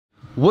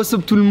What's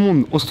up tout le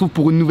monde, on se retrouve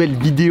pour une nouvelle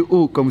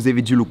vidéo. Comme vous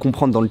avez dû le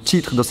comprendre dans le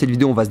titre, dans cette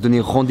vidéo on va se donner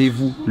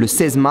rendez-vous le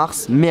 16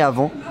 mars. Mais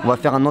avant, on va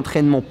faire un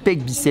entraînement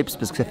pec biceps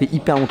parce que ça fait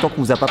hyper longtemps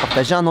qu'on vous a pas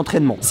partagé un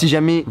entraînement. Si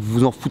jamais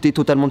vous vous en foutez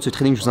totalement de ce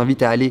training, je vous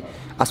invite à aller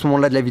à ce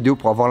moment-là de la vidéo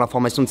pour avoir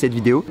l'information de cette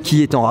vidéo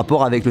qui est en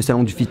rapport avec le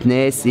salon du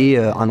fitness et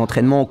un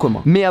entraînement en commun.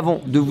 Mais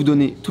avant de vous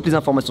donner toutes les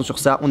informations sur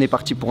ça, on est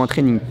parti pour un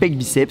training pec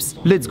biceps.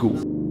 Let's go.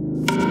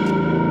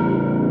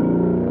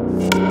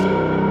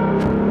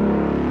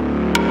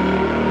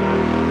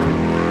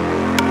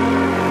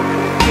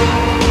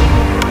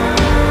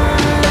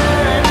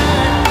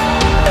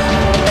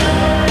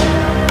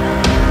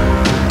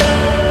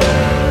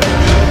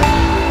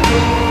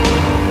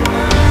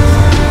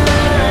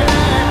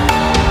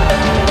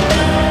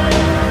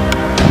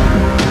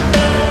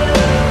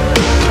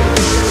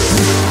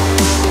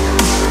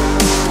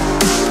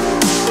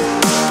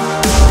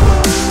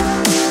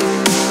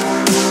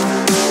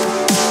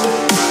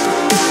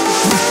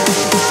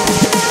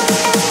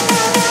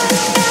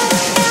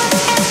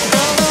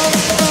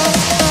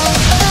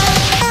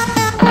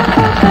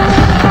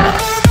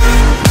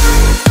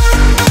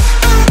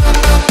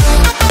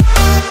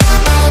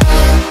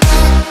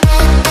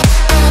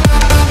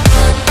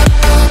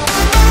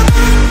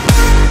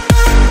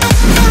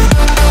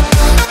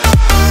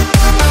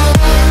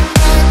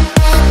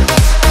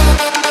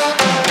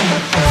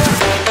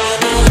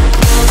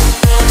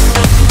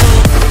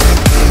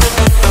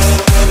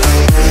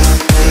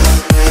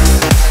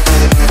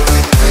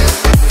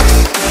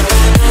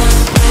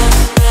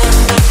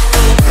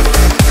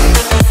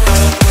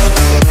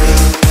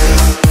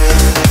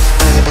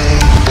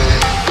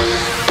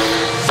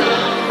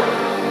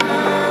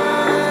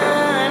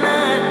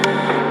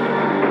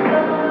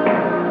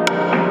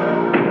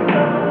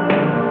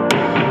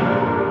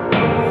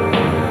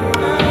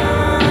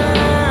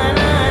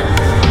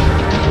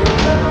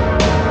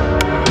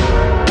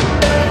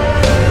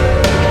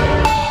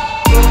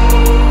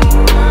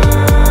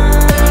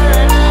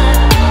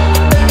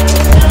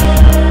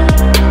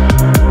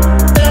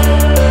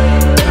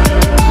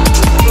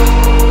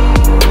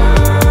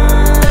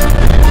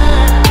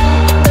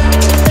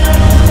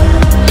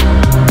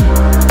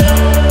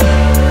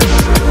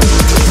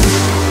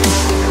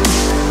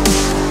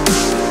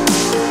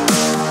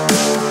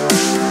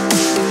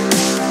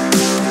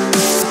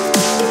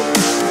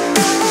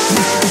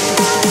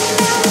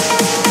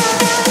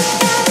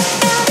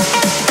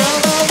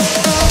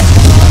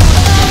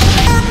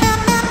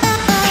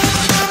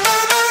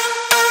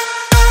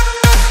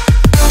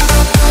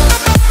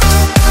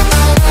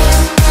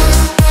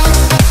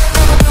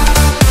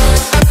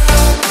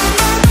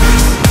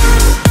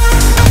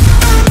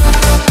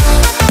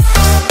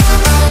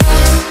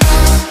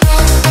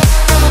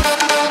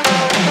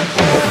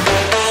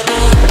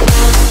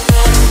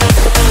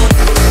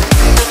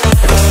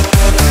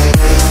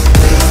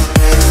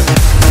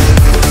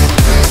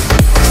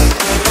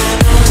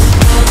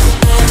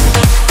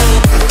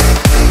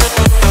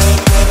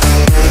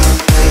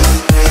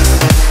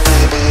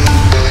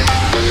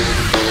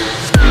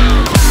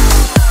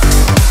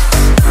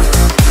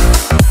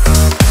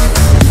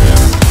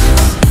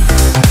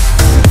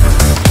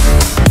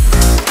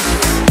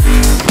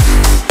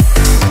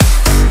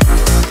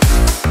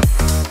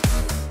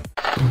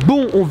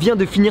 On vient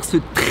de finir ce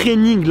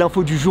training,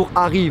 l'info du jour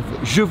arrive.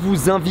 Je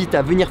vous invite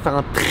à venir faire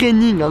un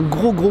training, un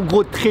gros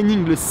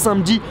training le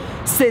samedi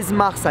 16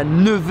 mars à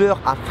 9 h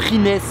à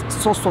Entraînez,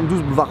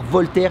 172 boulevard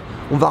Voltaire.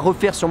 On va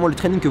refaire sûrement le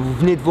training que vous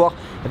venez de voir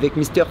avec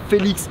Mr.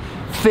 Félix,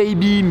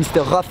 Fabi,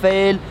 Mr.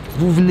 Raphaël.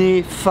 Vous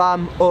venez,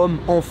 femmes, hommes,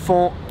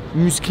 enfants,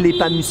 musclé,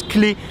 pas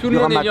musclé. Tout le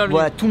monde est bienvenu.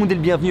 Voilà, tout le monde est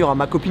le bienvenu. Il y aura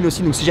ma copine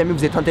aussi. Donc si jamais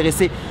vous êtes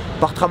intéressé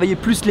par travailler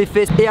plus les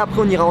fesses, et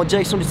après on ira en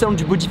direction du salon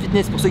du body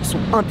fitness pour ceux qui sont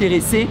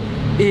intéressés.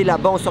 Et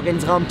là-bas on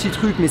s'organisera un petit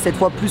truc, mais cette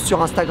fois plus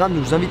sur Instagram.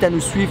 Donc je vous invite à nous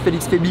suivre,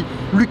 Félix, Fabi,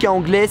 Lucas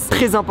Anglaise.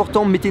 Très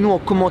important, mettez-nous en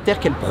commentaire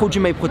quel produit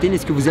MyProtein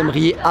est-ce que vous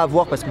aimeriez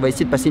avoir, parce qu'on va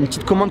essayer de passer une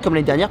petite commande comme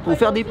l'année dernière pour vous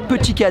faire des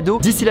petits cadeaux.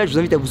 D'ici là, je vous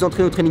invite à vous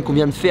entraîner au training qu'on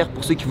vient de faire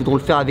pour ceux qui voudront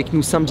le faire avec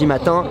nous samedi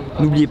matin.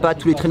 N'oubliez pas,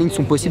 tous les trainings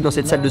sont possibles dans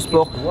cette salle de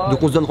sport.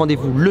 Donc on se donne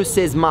rendez-vous le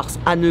 16 mars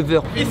à 9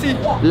 h. Ici.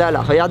 Là,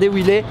 regardez où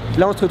il est.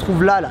 Là, on se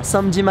retrouve là,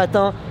 samedi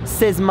matin,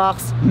 16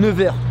 mars, 9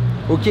 h.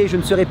 Ok, je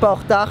ne serai pas en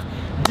retard.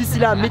 D'ici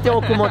là, mettez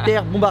en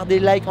commentaire, bombardez,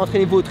 like,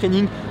 entraînez-vous au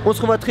training. On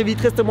se revoit très vite,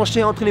 restez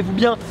branchés, entraînez-vous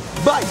bien.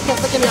 Bye,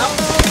 casse la caméra.